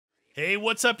Hey,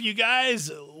 what's up, you guys?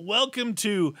 Welcome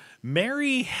to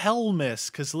Merry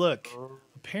HELLMAS. Because look,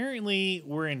 apparently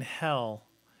we're in hell,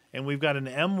 and we've got an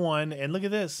M1, and look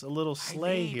at this, a little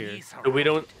sleigh here. We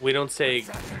don't say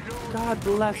God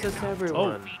bless us,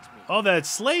 everyone. Oh, that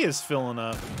sleigh is filling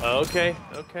up. Okay.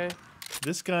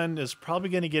 This gun is probably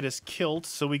going to get us killed.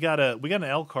 So we got an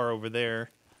L car over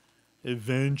there.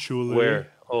 Eventually. Where?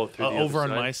 Oh, through the over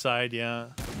other on side? my side, yeah.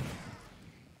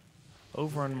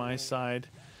 Over on my side.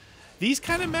 These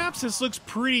kind of maps, this looks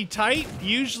pretty tight.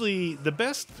 Usually, the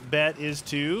best bet is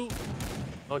to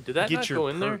did that get not your go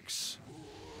in perks,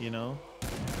 you know?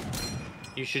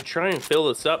 You should try and fill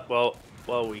this up while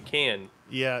we can.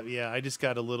 Yeah. I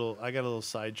got a little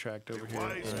sidetracked over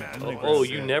here. Oh,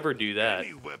 you never do that.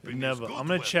 Never. I'm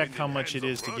gonna check how much it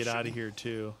is to get out of here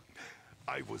too.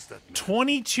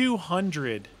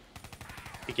 2,200.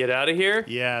 To get out of here?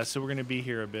 Yeah, so we're gonna be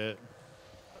here a bit.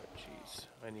 Jeez,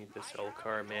 I need this L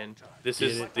car, man. This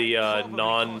is the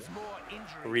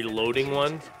non-reloading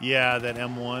one. Yeah, that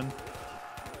M1.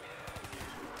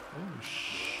 Oh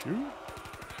shoot!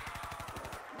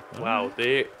 Wow,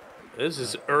 this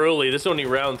is early. This is only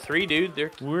round 3,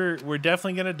 dude. We're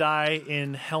definitely gonna die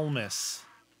in HELLMAS.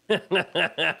 We're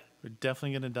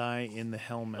definitely gonna die in the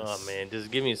HELLMAS. Oh man, just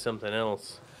give me something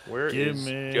else. Where give is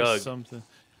me Jug? something.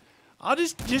 I'll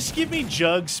just give me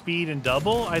Jug, speed, and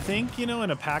double. I think, you know,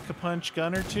 and a pack-a-punch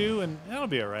gun or two, and that'll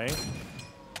be all right.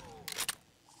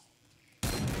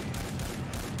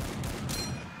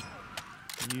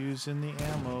 Using the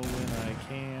ammo when I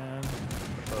can.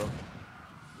 Oh.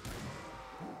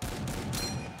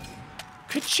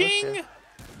 Ka-ching!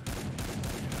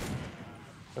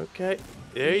 Okay.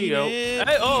 There you go. Hey,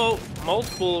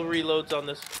 multiple reloads on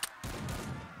this.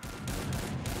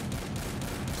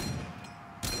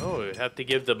 Oh, you have to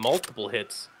give the multiple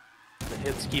hits. The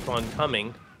hits keep on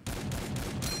coming.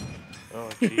 Oh,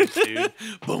 jeez, dude.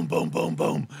 Boom, boom, boom,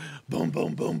 boom. Boom,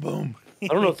 boom, boom, boom. I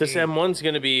don't know if this M1's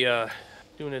going to be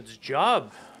doing its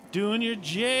job. Doing your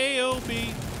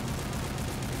J.O.B.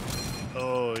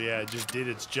 Oh, yeah, it just did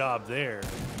its job there.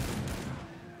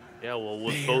 Yeah, well,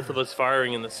 with both of us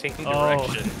firing in the same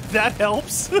direction. Oh, that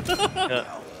helps.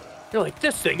 Yeah. You're like,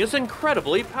 this thing is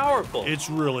incredibly powerful. It's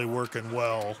really working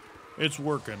well. It's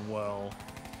working well.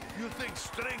 You think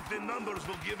strength in numbers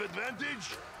will give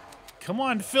advantage? Come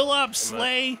on, fill up,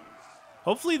 sleigh.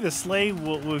 Hopefully the sleigh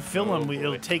will fill him.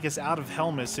 It'll take us out of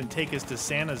HELLMAS and take us to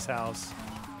Santa's house.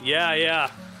 Yeah.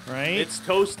 Right? It's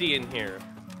toasty in here.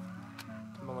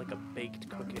 Smell like a baked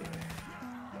cookie.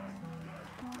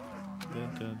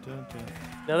 Dun, dun, dun, dun.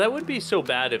 Now that would be so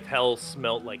bad if hell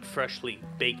smelled like freshly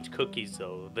baked cookies,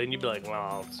 though. Then you'd be like,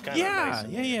 "Wow, it's kind of nice."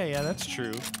 Yeah. That's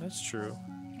true. That's true.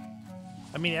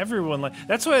 I mean, everyone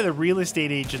that's why the real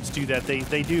estate agents do that.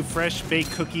 They do fresh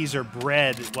baked cookies or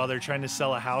bread while they're trying to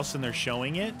sell a house and they're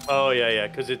showing it. Oh yeah,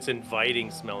 because it's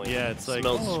inviting smelling. Yeah, it's like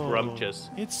smells scrumptious.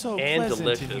 It's so and pleasant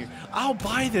delicious. in here. I'll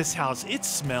buy this house. It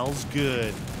smells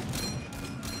good.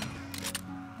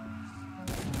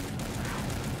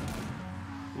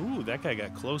 Ooh, that guy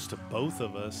got close to both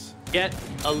of us. Get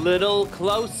a little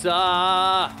closer.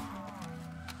 Dun,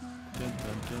 dun,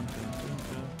 dun, dun, dun,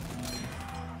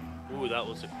 dun. Ooh, that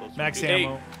was a close one. Max Hey.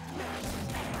 ammo.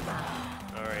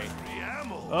 All right. The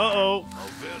ammo. Uh-oh. How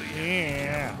very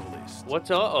Yeah. analyst.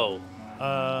 What's uh-oh?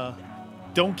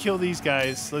 Don't kill these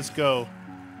guys. Let's go.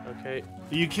 Okay.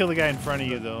 You kill the guy in front of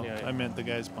you, though. Yeah. I meant the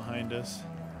guys behind us.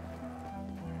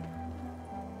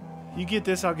 You get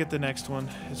this, I'll get the next one.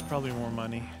 It's probably more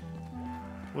money.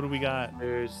 What do we got?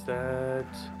 There's that.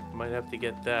 Might have to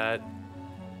get that.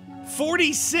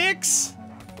 46?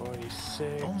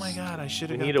 46. Oh my god, I should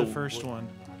have We got need the a- first one.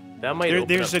 That might open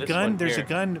There's up a this gun. one There's a here.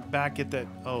 gun back at that.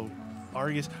 Oh,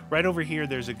 Argus. Right over here,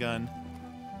 there's a gun.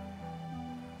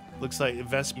 Looks like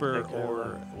Vesper Keep that or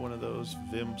going. one of those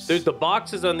Vimps. There's the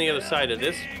boxes on the other side of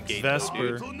this gate. though,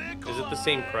 Vesper. dude. Is it the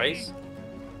same price?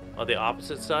 On the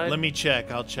opposite side? Let me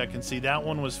check. I'll check and see. That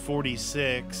one was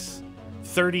 46.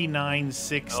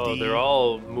 39.60. Oh, they're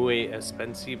all muy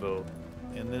expensivo.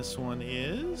 And this one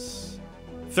is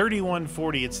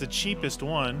 31.40. It's the cheapest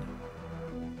one.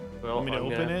 Well, Want me to I'm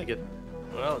gonna open have to it?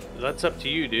 Well, that's up to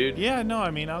you, dude. Yeah, no,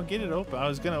 I mean, I'll get it open. I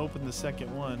was going to open the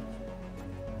second one.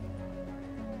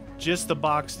 Just the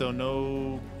box, though.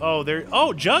 No. Oh, there.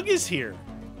 Oh, Jug is here.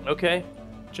 Okay.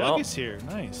 Jug Well, is here.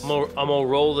 Nice. I'm gonna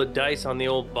roll the dice on the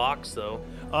old box, though.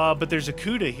 But there's a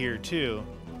Cuda here, too.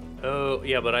 Oh,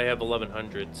 yeah, but I have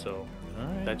 1100, so All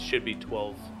right. that should be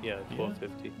 12. Yeah,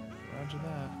 1250. Roger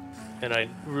that. And I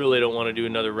really don't want to do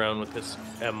another round with this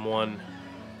M1.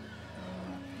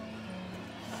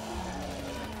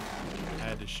 I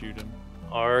had to shoot him.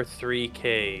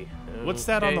 R3K. What's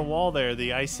that on the Okay. wall there?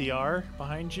 The ICR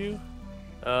behind you?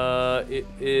 It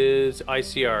is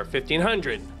ICR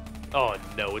 1500. Oh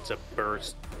no, it's a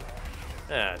burst.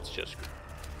 Ah, it's just.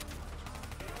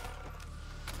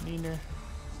 Neener.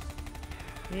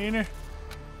 Neener.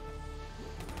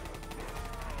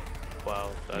 Wow,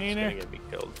 that's Neener. gonna get me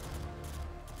killed.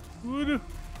 Voodoo.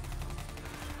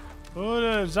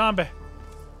 Oh, zombie.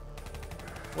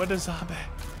 What is zombie?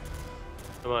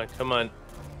 Come on, come on.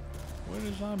 Where are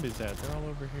the zombies at? They're all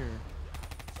over here.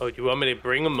 Oh, do you want me to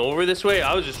bring them over this way?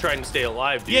 I was just trying to stay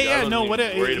alive, dude. Yeah, I no, wasn't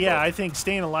even worried yeah, about I think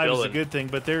staying alive is a killing. good thing,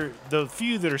 but the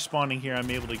few that are spawning here, I'm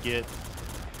able to get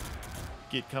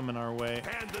coming our way.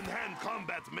 Hand-in-hand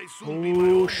combat may soon be my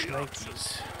only Oh, option.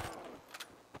 shnikes.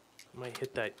 Might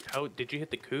hit that. How did you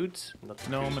hit the coots? Not the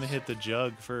No, I'm coots. gonna hit the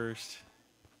jug first.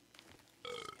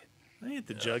 I hit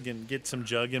the jug and get some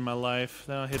jug in my life.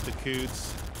 Then I'll hit the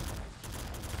coots.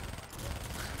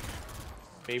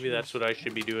 Maybe that's what I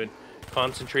should be doing.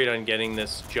 Concentrate on getting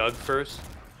this jug first.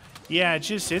 Yeah,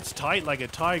 it's tight like a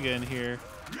taiga in here,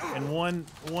 and one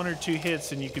or two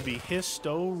hits and you could be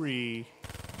history.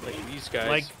 Like these guys.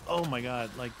 Like, oh my god,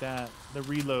 like that. The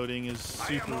reloading is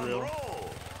I am super on real. roll.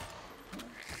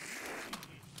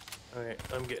 Alright,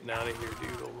 I'm getting out of here,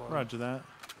 dude. Hold on. Roger that.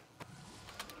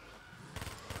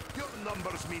 Your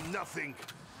numbers mean nothing.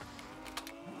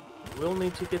 We'll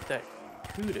need to get that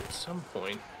coot at some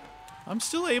point. I'm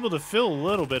still able to fill a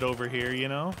little bit over here, you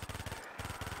know?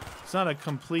 It's not a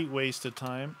complete waste of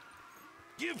time.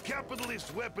 Give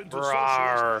capitalist weapon to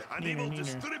Rawr. socialist and he will Neener, neener.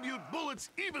 distribute bullets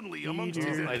evenly amongst his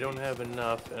Neener. I enemies. don't have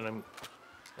enough, and I'm.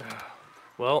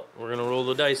 Well, we're gonna roll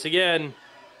the dice again.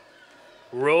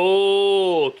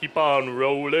 Roll! Keep on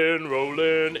rolling,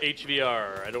 rolling.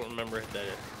 HVR. I don't remember if that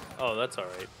is. Oh, that's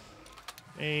alright.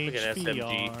 Like an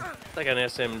SMG. HVR. It's like an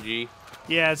SMG.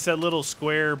 Yeah, it's that little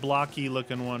square, blocky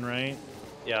looking one, right?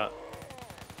 Yeah.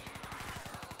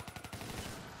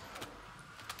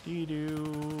 Dee-doo,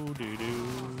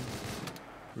 doo-doo.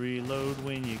 Reload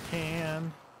when you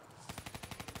can.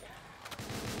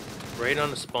 Right on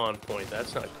the spawn point.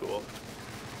 That's not cool.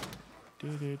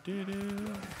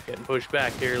 Doo-doo-doo-doo. Getting pushed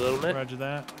back here a little bit. Roger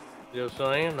that. Just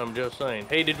saying. I'm just saying.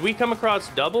 Hey, did we come across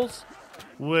doubles?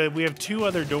 We have two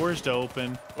other doors to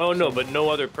open. Oh, no, but no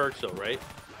other perks, though, right?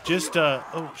 Just,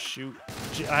 oh, shoot.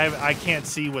 I can't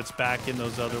see what's back in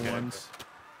those other ones.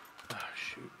 Oh,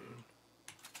 shoot,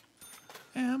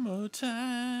 dude. Ammo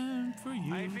time for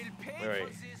you. All right.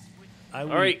 I All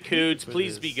will right, pay Coots, for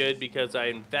please this. be good because I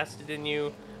invested in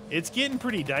you. It's getting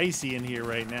pretty dicey in here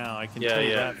right now. I can Yeah, tell you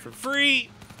yeah. that for free.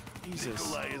 Jesus.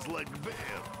 Nikolai is like bear.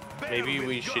 Maybe Bear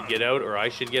we with should gun. get out, or I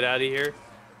should get out of here.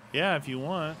 Yeah, if you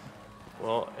want.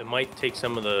 Well, it might take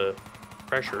some of the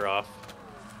pressure off.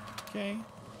 Okay.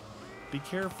 Be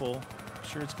careful. I'm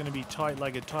sure it's going to be tight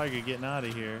like a tiger getting out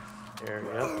of here. There,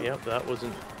 yep. That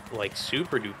wasn't like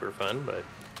super duper fun, but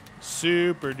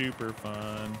Super duper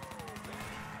fun.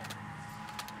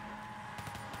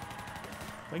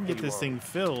 If I can get you this want? thing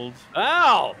filled.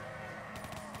 ow!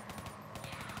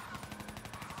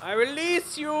 I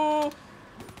release you. Oh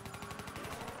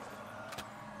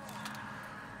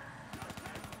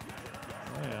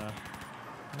yeah.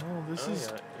 Oh,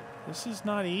 this is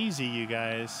not easy, you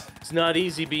guys. It's not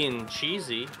easy being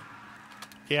cheesy.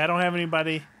 Okay, I don't have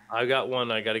anybody. I got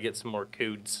one. I got to get some more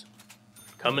coods.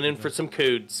 Coming in for some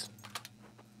coods.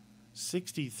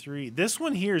 63. This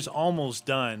one here is almost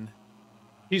done.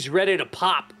 He's ready to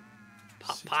pop.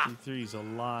 Pop, pop. 63 is a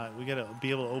lot. We gotta be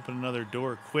able to open another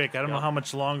door quick. I don't know Yeah. how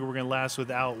much longer we're gonna last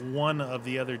without one of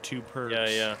the other two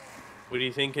perks. Yeah. What are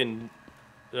you thinking?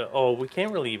 Oh, we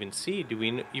can't really even see. Do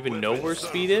we even know where Weapon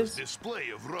speed serves is? Display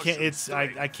of Can't, Russian it's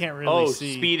strength. I can't really Oh,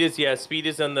 see. speed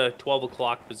is on the 12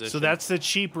 o'clock position. So that's the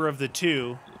cheaper of the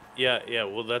two. Yeah.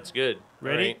 Well, that's good.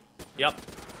 Ready? All right. Yep.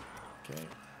 Okay.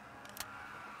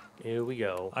 Here we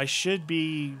go. I should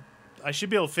be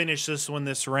able to finish this one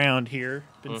this round here.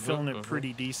 Been filling it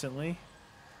pretty decently.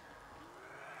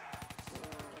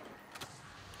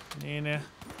 Nina.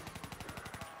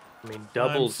 I mean,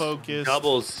 doubles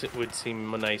Unfocused. would seem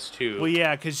nice too. Well,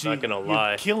 yeah, because you Not gonna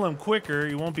lie. kill him quicker,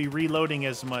 you won't be reloading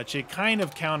as much. It kind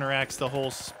of counteracts the whole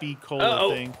speed cola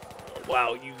Uh-oh. thing.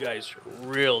 Wow, you guys are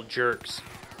real jerks.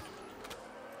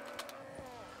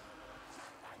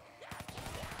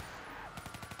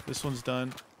 This one's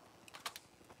done.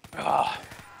 Ah.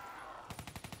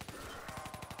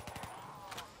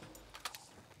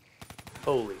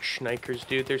 Holy schnikers,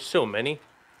 dude. There's so many.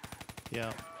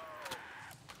 Yeah.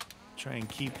 Try and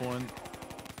keep one.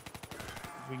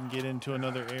 We can get into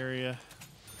another area.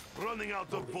 Running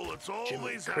out of bullets Jiminy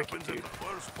always Cricket, happens at dude. the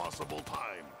first possible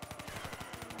time.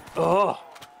 Oh.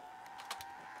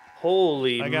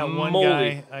 Holy I got one moly.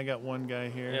 guy. I got one guy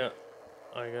here. Yeah.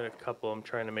 I got a couple. I'm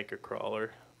trying to make a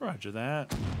crawler. Roger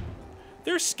that.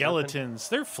 They're skeletons.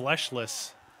 They're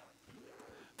fleshless.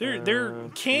 They're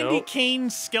candy cane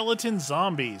skeleton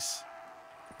zombies.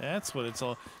 That's what it's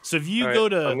all. So if you go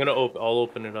to, I'll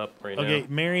open it up right now. Okay,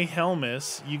 Mary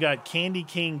HELLMAS, you got candy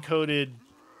cane coated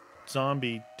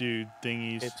zombie dude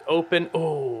thingies. It's open.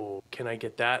 Oh, can I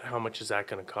get that? How much is that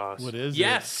gonna cost? What is it?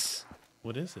 Yes.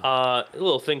 What is it? A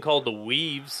little thing called the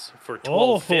Weaves for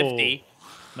 $12.50.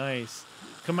 Nice.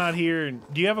 Come out here. And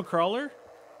do you have a crawler?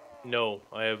 No,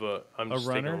 I have a. I'm just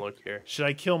taking a look here. Should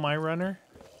I kill my runner?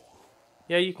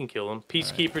 Yeah, you can kill him.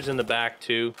 Peacekeeper's in the back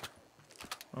too.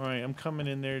 All right, I'm coming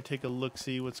in there to take a look,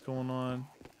 see what's going on.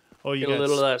 Oh, you get got a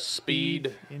little of that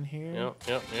speed in here.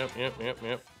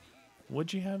 Yep.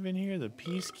 What'd you have in here? The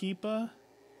Peacekeeper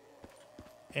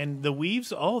and the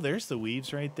Weaves. Oh, there's the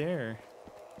Weaves right there.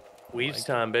 Weaves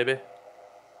time, baby.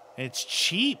 It's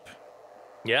cheap.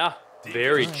 Yeah,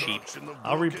 very cheap.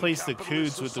 I'll replace the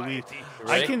Coods with the Weave.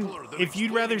 I can, if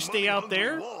you'd rather stay out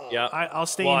there. Yeah, I'll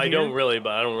stay in here. Well, I don't really,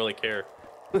 but I don't really care.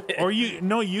 Or you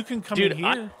can come in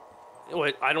here.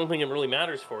 I don't think it really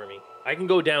matters for me. I can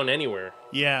go down anywhere.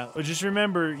 Yeah, but just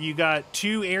remember, you got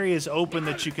 2 areas open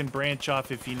that you can branch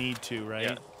off if you need to,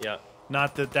 right? Yeah.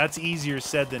 Not that that's easier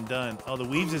said than done. Oh, the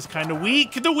Weaves is kind of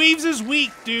weak. The Weaves is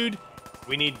weak, dude.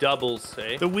 We need doubles,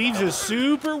 eh? The Weaves is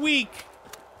super weak.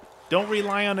 Don't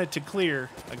rely on it to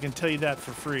clear. I can tell you that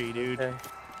for free, dude. Okay.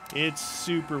 It's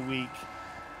super weak.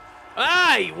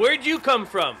 Hey, where'd you come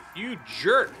from? You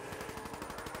jerk.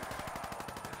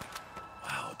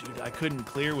 Wow, dude, I couldn't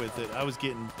clear with it. I was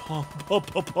getting pummeled.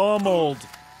 Alright,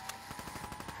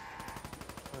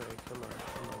 come on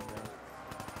now.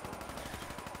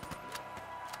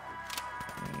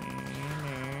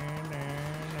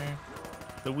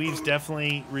 The Weaves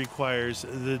definitely requires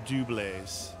the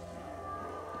doubles.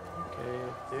 Okay,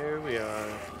 there we are.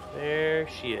 There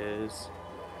she is.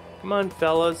 Come on,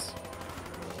 fellas.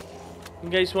 You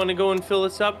guys want to go and fill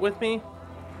this up with me?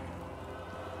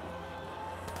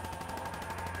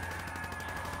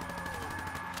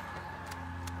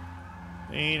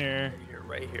 Ainer.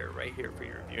 Right here for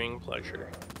your viewing pleasure.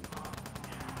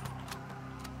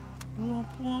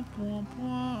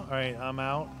 Alright, I'm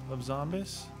out of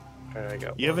zombies. Alright, I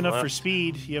got You have one enough left. for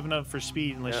speed. You have enough for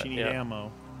speed unless you need yeah.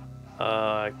 ammo.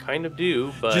 I kind of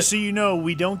do, but... Just so you know,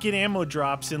 we don't get ammo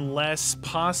drops unless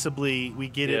possibly we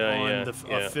get it on a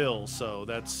fill, so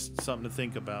that's something to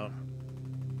think about.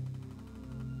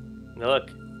 Now look,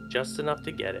 just enough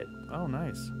to get it. Oh,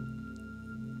 nice.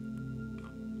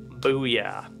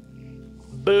 Booyah.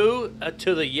 Boo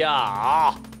to the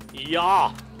yah.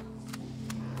 Yah.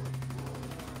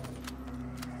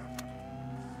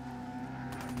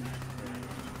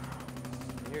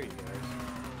 Here you guys.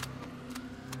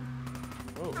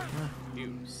 Oh,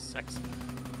 you sexy.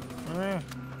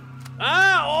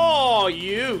 Ah, oh,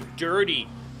 you dirty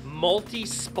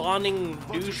multi-spawning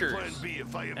douchers.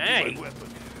 Hey.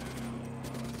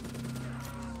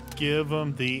 Give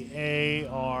them the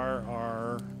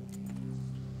ARR.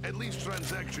 At least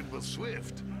transaction was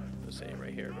swift. Let's say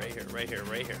right here.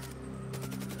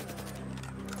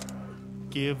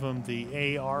 Give them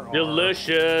the ARR.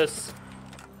 Delicious.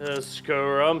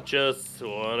 Scrumptious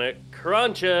when it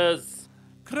crunches.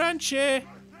 Crunchy.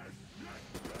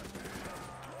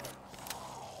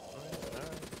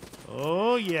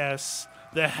 Oh, yes.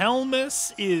 The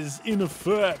HELLMAS is in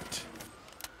effect.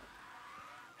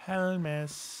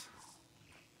 HELLMAS.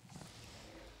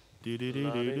 Do do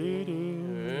do do do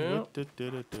do.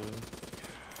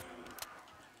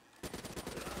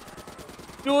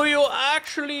 Do you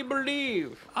actually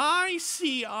believe? I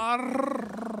see. All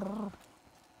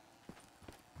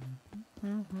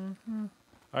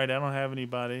right, I don't have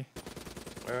anybody.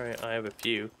 All right, I have a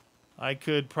few. I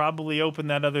could probably open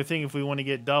that other thing if we want to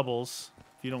get doubles.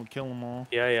 If you don't kill them all.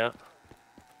 Yeah.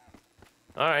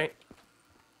 All right.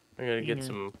 I gotta get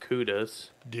some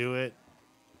kudas. Do it.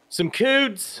 Some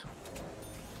coods.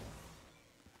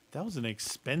 That was an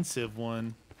expensive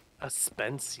one.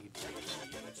 Expensive.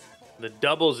 The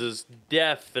doubles is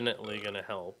definitely gonna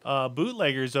help.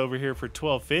 Bootleggers over here for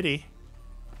 $12.50.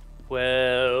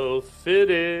 Well,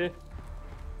 fitty.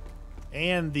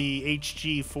 And the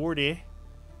HG40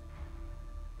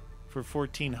 for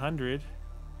 $1,400.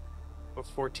 For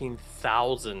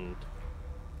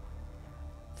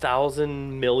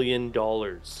 $14,000 million.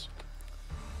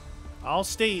 I'll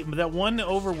stay. That one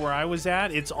over where I was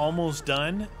at, it's almost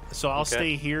done. So I'll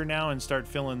stay here now and start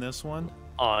filling this one.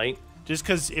 Alright. Just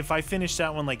because if I finish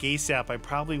that one like ASAP, I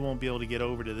probably won't be able to get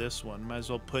over to this one. Might as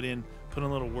well put a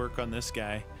little work on this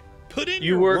guy. Put in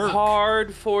You your work work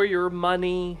hard for your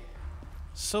money.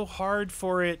 So hard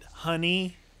for it,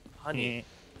 honey. Honey.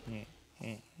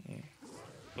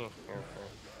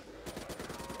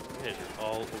 It's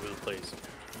all over the place.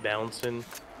 Bouncing.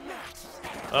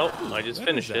 Oh, I just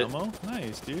finished it. Ammo.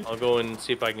 Nice, dude. I'll go and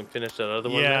see if I can finish that other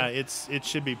one. Yeah, then. it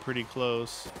should be pretty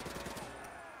close.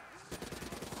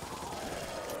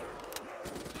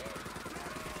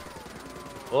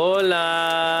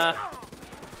 Hola.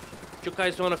 You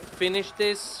guys want to finish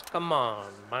this? Come on,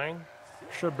 man.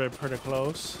 Should be pretty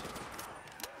close.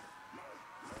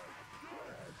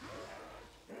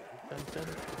 Don't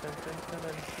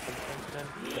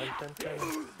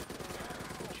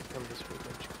you come this way,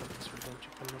 don't you come this way, don't you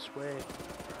come this way.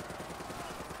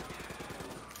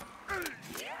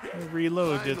 I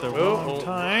reloaded at the wrong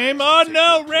time. Oh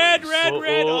no, red.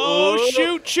 Oh,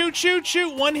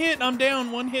 shoot. One hit and I'm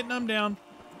down. One hit and I'm down.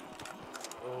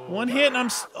 One hit and I'm...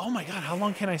 Oh my god, how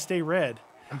long can I stay red?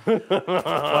 Well,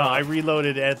 I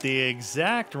reloaded at the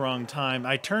exact wrong time.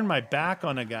 I turned my back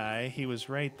on a guy. He was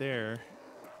right there.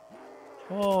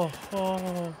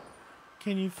 Oh.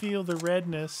 Can you feel the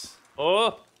redness?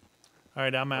 Oh! All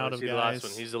right, I'm out of guys. The last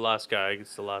one. He's the last guy.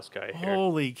 It's the last guy here.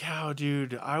 Holy cow,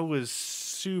 dude. I was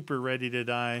super ready to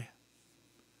die.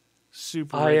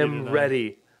 I am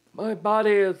ready. My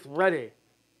body is ready.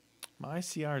 My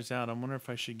ICR's out. I wonder if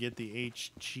I should get the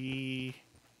HG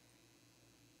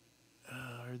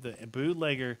or the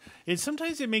bootlegger.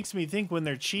 Sometimes it makes me think when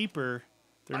they're cheaper,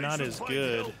 they're not as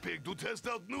good.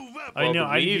 I know.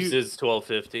 The Reeves is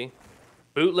 $12.50.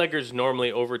 Bootlegger's normally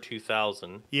over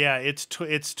 2,000. Yeah, it's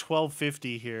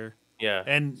 $12.50 here. Yeah,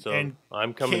 and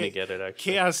I'm coming to get it.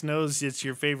 Actually, Chaos knows it's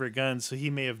your favorite gun, so he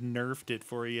may have nerfed it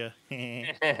for you.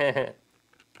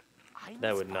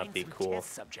 That would not be cool.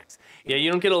 Yeah,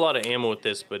 you don't get a lot of ammo with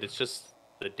this, but it's just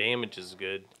the damage is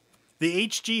good. The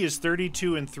HG is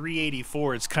 32 and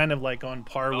 384. It's kind of like on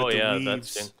par with the Reeves.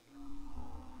 That's good.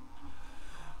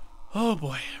 Oh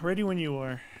boy, ready when you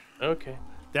are. Okay.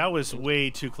 That was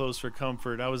way too close for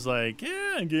comfort. I was like,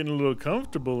 yeah, I'm getting a little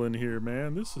comfortable in here,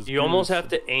 man. This is. You almost have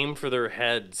to aim for their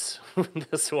heads with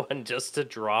this one just to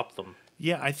drop them.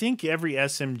 Yeah, I think every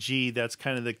SMG, that's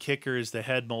kind of the kicker, is the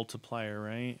head multiplier,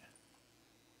 right?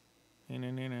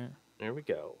 There we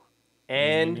go.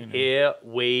 And here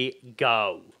we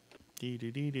go.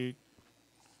 Here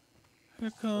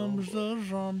comes the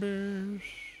zombies.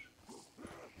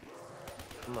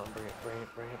 Come on, bring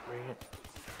it.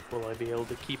 Will I be able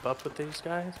to keep up with these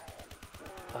guys?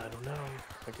 I don't know.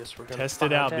 I guess we're gonna test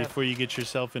it out before you get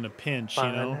yourself in a pinch, you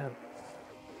know?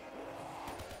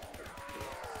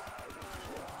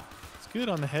 It's good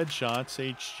on the headshots,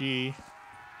 HG.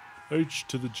 H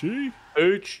to the G.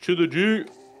 H to the G.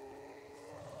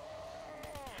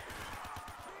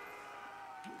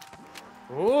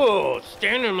 Oh,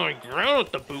 standing my ground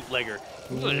with the bootlegger.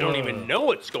 I don't even know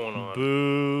what's going on.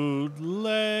 Bootleg.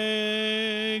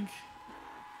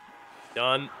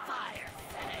 Done.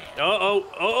 Oh.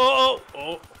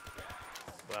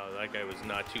 Wow, that guy was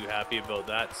not too happy about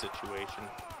that situation.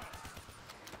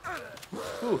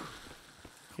 Whew.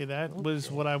 Okay, that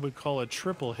was what I would call a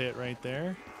triple hit right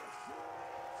there.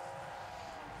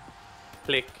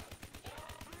 Click.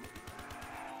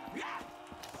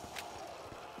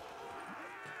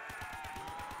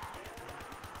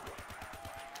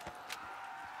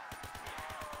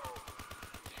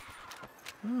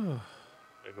 Oh.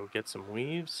 Gotta go get some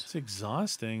weaves. It's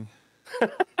exhausting.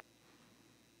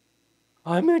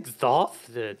 I'm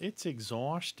exhausted. It's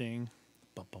exhausting.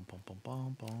 Some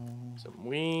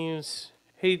weaves.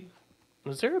 Hey,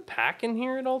 was there a pack in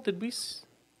here at all? Did we...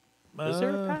 Was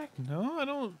there a pack? No, I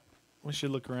don't... We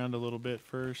should look around a little bit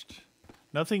first.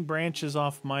 Nothing branches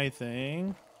off my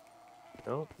thing.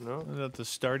 No. At the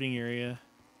starting area.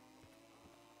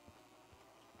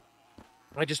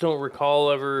 I just don't recall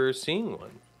ever seeing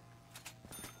one.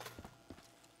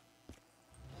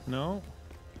 No.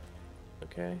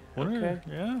 Okay.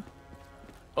 Yeah.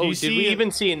 Oh, did we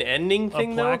even see an ending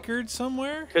thing though? A placard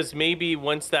somewhere? Because maybe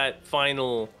once that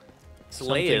final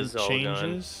sleigh is all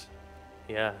changes.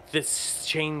 Done. Yeah. This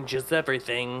changes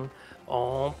everything.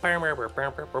 Oh. I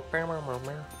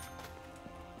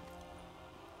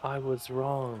was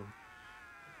wrong.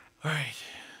 All right.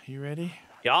 You ready?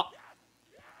 Yeah.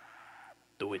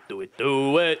 Do it. Do it.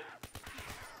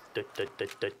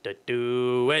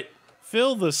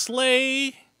 Fill the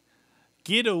sleigh.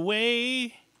 Get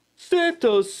away.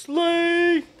 Santa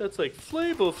sleigh. That's like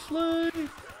Flavor Flay. Come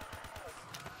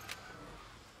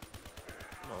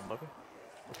on, Bucky.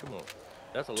 What you want?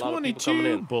 That's a lot of people coming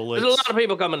in. Bullets. There's a lot of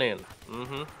people coming in.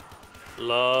 A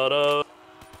lot of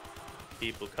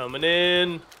people coming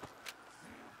in.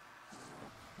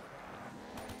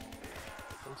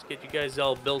 Let's get you guys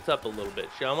all built up a little bit,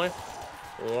 shall we?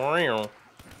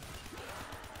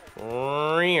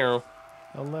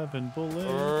 11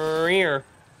 bullets.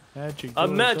 Magic door. A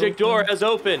magic door has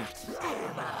opened.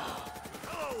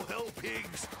 Oh, hell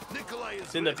pigs. Nikolai is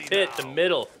It's in the ready pit, now. the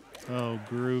middle. Oh,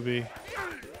 groovy.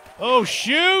 Oh,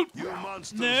 shoot! You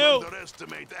monsters No.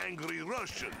 underestimate angry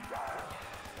Russian.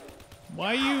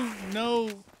 Why you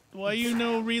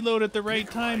no reload at the right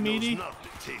time, Nikolai knows Meaty? not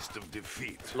the taste of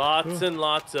defeat. Lots and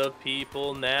lots of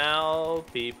people now.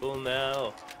 People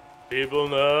now. People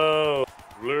now.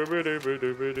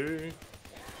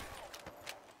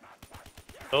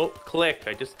 Oh, click.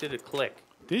 I just did a click.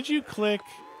 Did you click?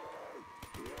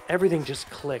 Everything just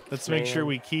clicked. Let's make sure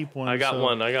we keep one. I got so-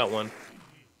 one. I got one.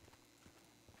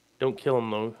 Don't kill him,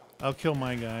 though. I'll kill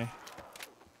my guy.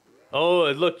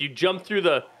 Oh, look. You jumped through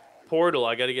the portal.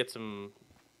 I got to get some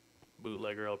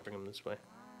bootlegger. I'll bring him this way.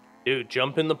 Dude,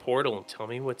 jump in the portal and tell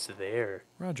me what's there.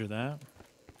 Roger that.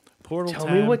 Portal Tell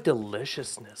tab. me what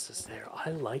deliciousness is there. I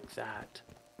like that.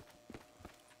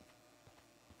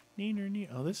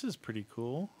 Oh, this is pretty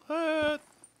cool.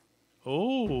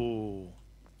 Oh.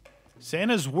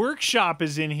 Santa's workshop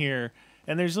is in here,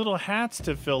 and there's little hats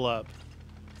to fill up.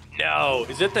 No,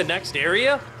 is it the next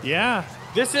area? Yeah,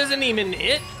 This isn't even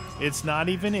it. it's not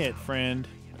even it, friend.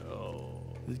 Oh.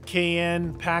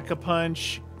 KN,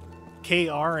 Pack-a-Punch,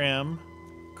 KRM,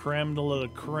 Creme de la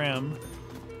Creme,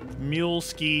 Mule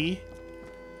Ski.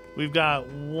 We've got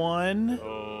 1,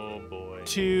 Oh boy.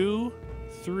 2,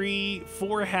 3,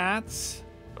 4 hats.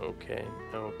 Okay.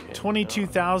 Okay.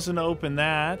 22,000 to open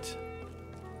that.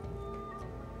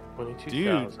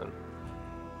 22,000.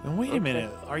 And wait a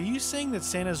minute, are you saying that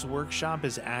Santa's workshop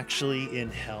is actually in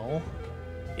hell?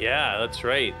 Yeah, that's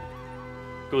right.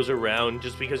 Goes around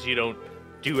just because you don't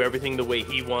do everything the way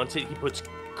he wants it. He puts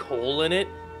coal in it.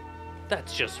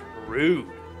 That's just rude.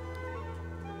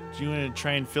 Do you want to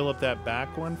try and fill up that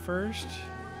back one first?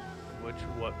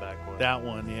 What back one? That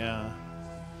one, yeah.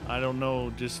 I don't know,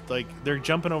 just like they're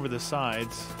jumping over the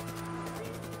sides,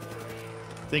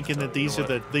 thinking that these are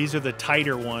the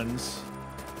tighter ones.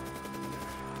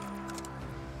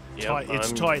 Yep, It's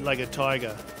I'm tight like a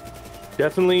tiger.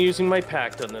 definitely using my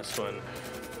pact on this one.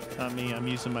 Not me. I'm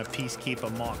using my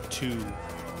Peacekeeper Mark II.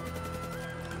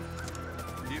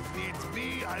 If needs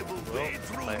be, I will wade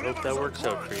through I hope rivers that of works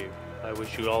out for blood. you. I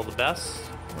wish you all the best.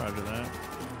 Roger that.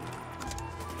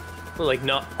 Well, like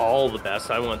not all the best.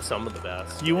 I want some of the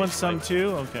best. You want some too?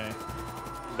 Okay.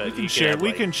 But We can you share. have, We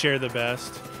like, can share the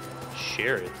best.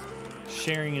 share it.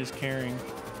 Sharing is caring.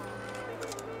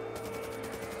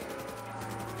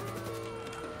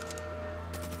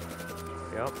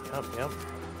 Yep.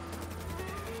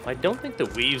 I don't think the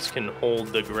weaves can hold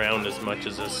the ground as much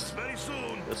as Bullets very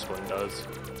soon. this one does.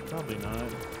 Probably not.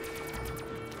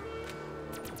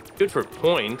 Good for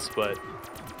points, but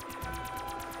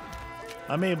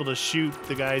I'm able to shoot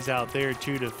the guys out there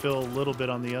too to fill a little bit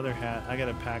on the other hat. I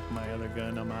gotta pack my other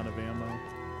gun. I'm out of ammo.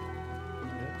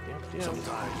 yeah.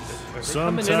 Sometimes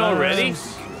Coming in already?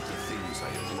 thinking of the things I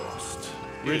have lost.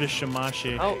 Rid of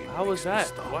Shamashi. How was that?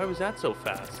 Why was that so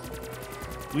fast?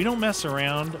 We don't mess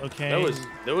around, okay?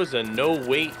 There was a no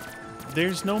wait.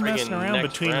 There's no messing friggin' around next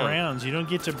between round. rounds. You don't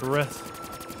get to breath.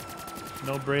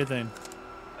 No breathing.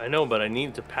 I know, but I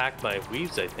need to pack my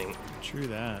weaves. I think. True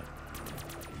that.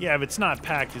 Yeah, if it's not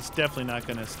packed, it's definitely not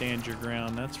going to stand your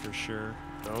ground. That's for sure.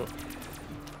 No,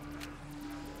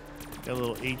 Got a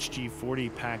little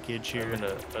HG40 package I'm here.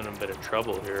 in a bit of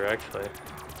trouble here, actually.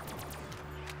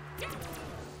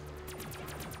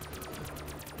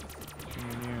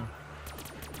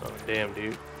 Oh damn,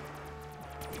 dude.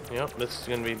 Yep, this is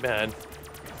gonna be bad.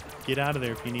 Get out of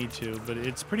there if you need to, but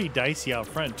it's pretty dicey out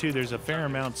front too. There's a fair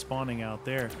amount spawning out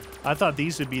there. I thought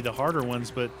these would be the harder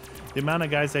ones, but the amount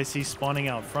of guys I see spawning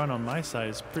out front on my side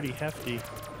is pretty hefty.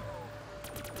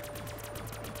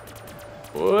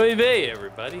 Oy vey,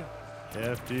 everybody.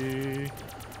 Hefty.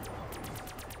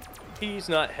 He's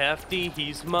not hefty,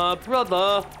 he's my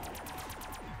brother.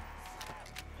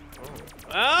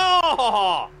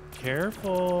 Oh!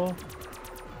 Careful.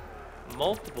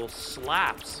 Multiple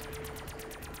slaps.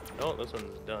 Oh, this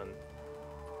one's done.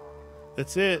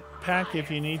 That's it. Pack if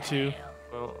you need to.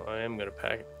 Well, I am gonna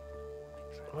pack it.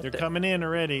 What They're the- coming in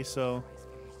already, so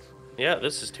Yeah,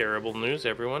 this is terrible news,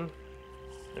 everyone.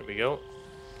 There we go.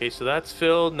 Okay, so that's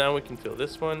filled. Now we can fill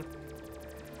this one.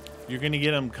 you're going to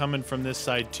get them coming from this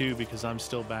side too because I'm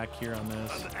still back here on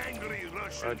this. An angry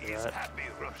Russian Roger is that. happy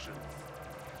Russian.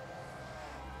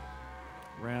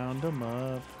 Round them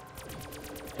up.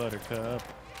 Buttercup.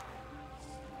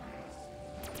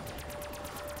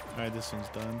 Alright, this one's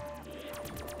done.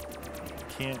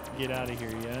 Can't get out of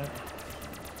here yet.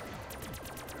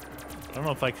 I don't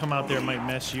know if I come out there, it might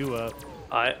mess you up.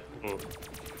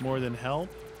 More than help?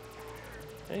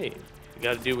 Hey, you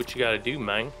gotta do what you gotta do,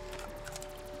 man.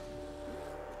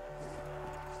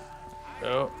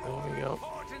 Oh, there we go.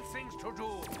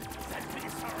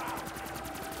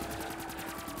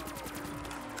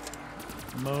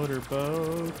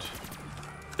 Motorboat.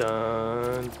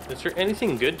 Done. Is there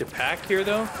anything good to pack here,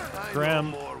 though?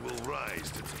 Creme.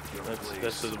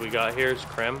 That's what we got here is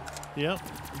creme. Yep.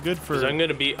 Good for. 'Cause I'm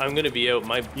gonna be out.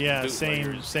 My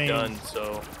same. done,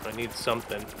 so I need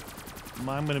something.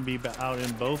 I'm gonna be out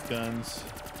in both guns.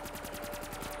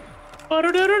 Or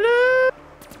that.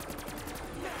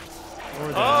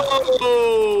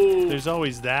 Oh! There's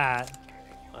always that.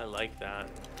 I like that.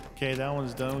 Okay, that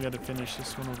one's done. We got to finish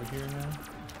this one over here now.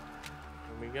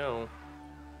 Here we go.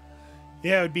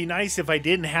 Yeah, it would be nice if I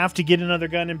didn't have to get another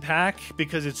gun and pack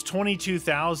because it's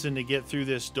 22,000 to get through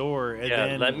this door. And Yeah,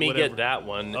 then let me whatever. get that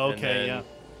one. Okay, yeah.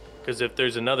 Because if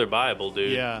there's another Bible,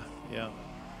 dude. Yeah. Right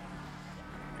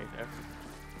there.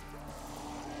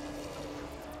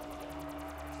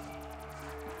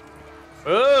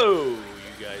 Oh,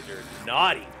 you guys are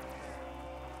naughty.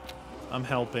 I'm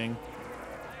helping.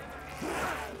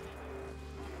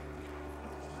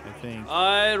 I think.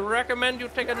 I recommend you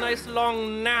take a nice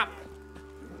long nap.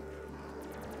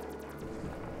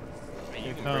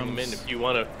 You can bring them in if you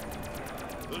want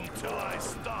to. Until I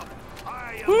stop.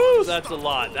 Woo, that's a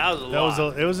lot. That was a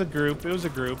lot. It was a group. It was a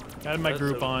group. Had my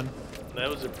group on. That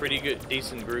was a pretty good,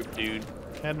 decent group, dude.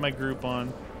 Had my group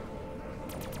on.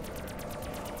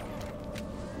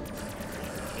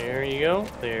 There you go.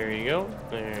 There you go.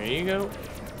 There you go.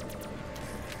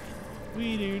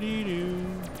 Wee doo doo doo.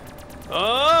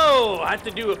 Oh, I had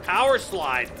to do a power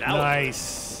slide. That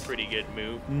Nice. was a pretty good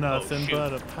move. Nothing Oh,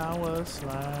 but a power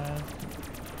slide.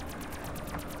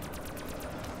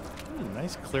 Ooh,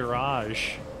 nice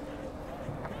clearage.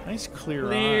 Nice clearage.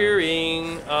 Clearing.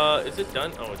 Is it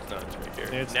done? Oh, it's not. It's right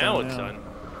here. It's now done it's now. done.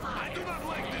 I do not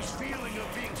like this feeling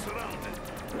of being surrounded.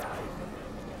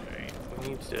 Alright, we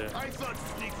need to. I thought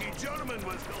sneaky German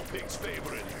was Hellpig's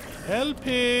favorite. Hell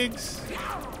pigs.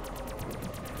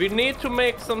 We need to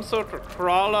make some sort of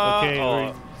crawler. Okay, or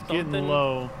we're getting something.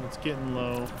 low. It's getting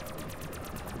low.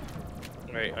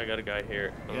 Alright, I got a guy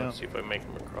here. Yeah. Let's see if I make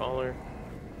him a crawler.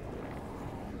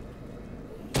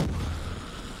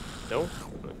 Nope,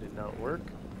 that did not work.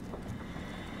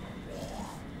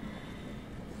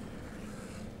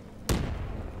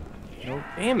 Nope.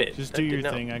 Damn it. Just that do did your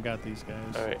not- thing. I got these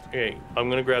guys. Alright, okay. I'm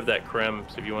gonna grab that creme,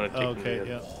 so if you want to take Okay, them,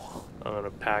 yeah. I'm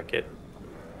gonna pack it.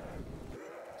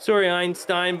 Sorry,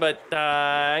 Einstein, but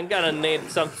I'm gonna need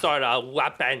some sort of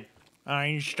weapon.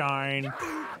 Einstein.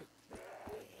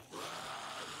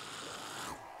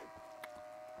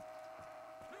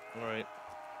 Alright.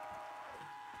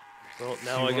 Well,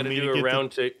 now You I want gotta me to do get a the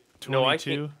round to. No, I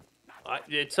 22. can.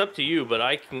 It's up to you, but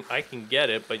I can get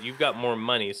it. But you've got more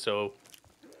money, so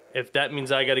if that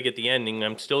means I gotta get the ending,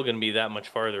 I'm still gonna be that much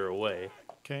farther away.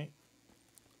 Okay.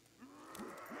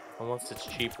 Unless it's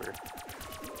cheaper.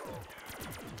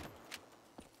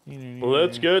 Let's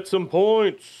Let's get some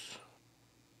points.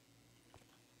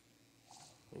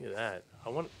 Look at that.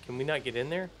 Can we not get in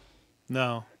there?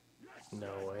 No. No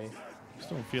way. Just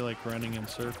don't feel like running in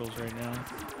circles right now.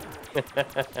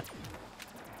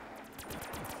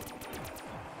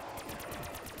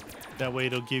 That way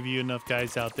it'll give you enough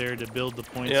guys out there to build the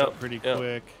points up pretty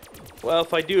quick. Well,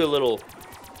 if I do a little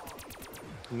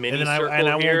mini And then circle I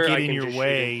won't here, get I in can your just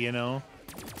way, shoot you know?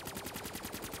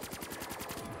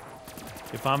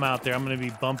 If I'm out there, I'm going to be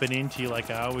bumping into you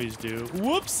like I always do.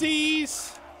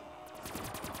 Whoopsies!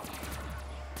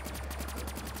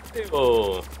 it.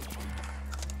 Oh,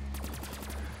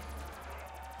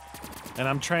 And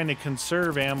I'm trying to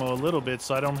conserve ammo a little bit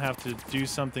so I don't have to do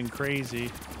something crazy.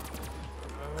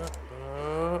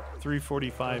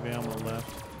 345 ammo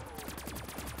left.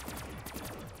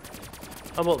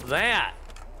 how about that?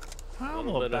 How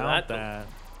little bit of about that. that?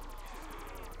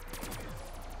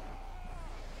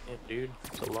 Yeah, dude,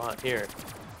 it's a lot here.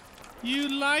 You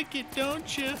like it,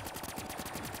 don't you?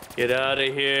 Get out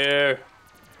of here.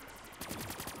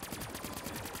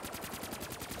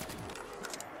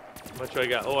 How much do I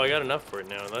got? Oh, I got enough for it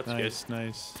now. That's Nice,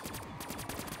 nice.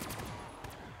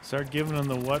 Start giving them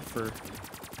the what for.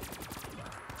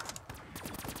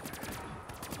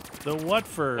 The what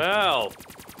for? good. Ow.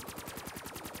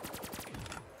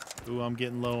 Ooh, I'm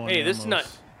getting low on Hey, this is ammos. not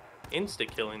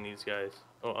insta-killing these guys.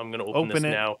 Oh, I'm going to open this it.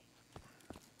 now.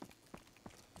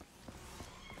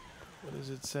 What does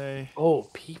it say? Oh,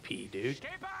 pee-pee, dude.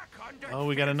 Oh,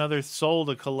 we got another soul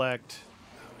to collect.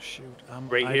 Oh, shoot.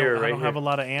 Right I here, don't right have a here.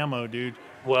 lot of ammo, dude.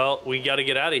 Well, we got to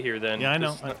get out of here then. Yeah, I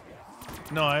know. This-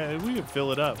 No, we could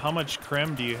fill it up. How much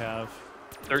creme do you have?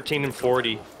 13 and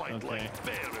 40. Okay.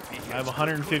 I have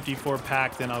 154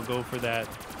 packed, then I'll go for that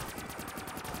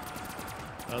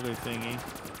other thingy.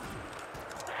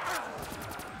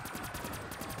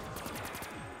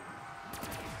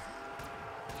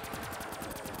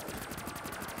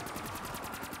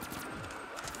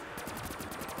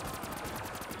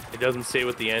 It doesn't say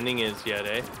what the ending is yet,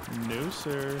 eh? No,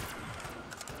 sir.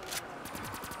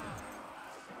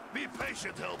 Be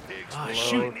patient, hell pigs. Ah, The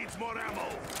shoot. boy needs more ammo.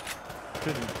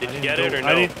 Did you get it or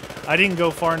no? I didn't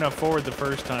go far enough forward the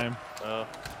first time. Oh.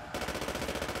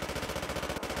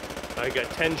 I got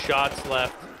 10 shots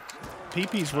left.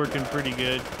 PP-'s working pretty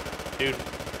good. Dude,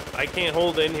 I can't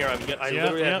hold in here. I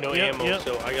literally have no ammo,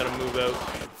 so I gotta move out.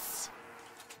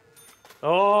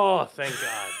 Oh, thank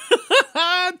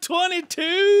God. 22!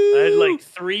 I had like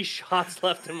 3 shots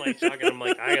left in my shotgun. I'm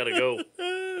like, I gotta go.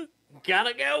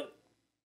 Gotta go.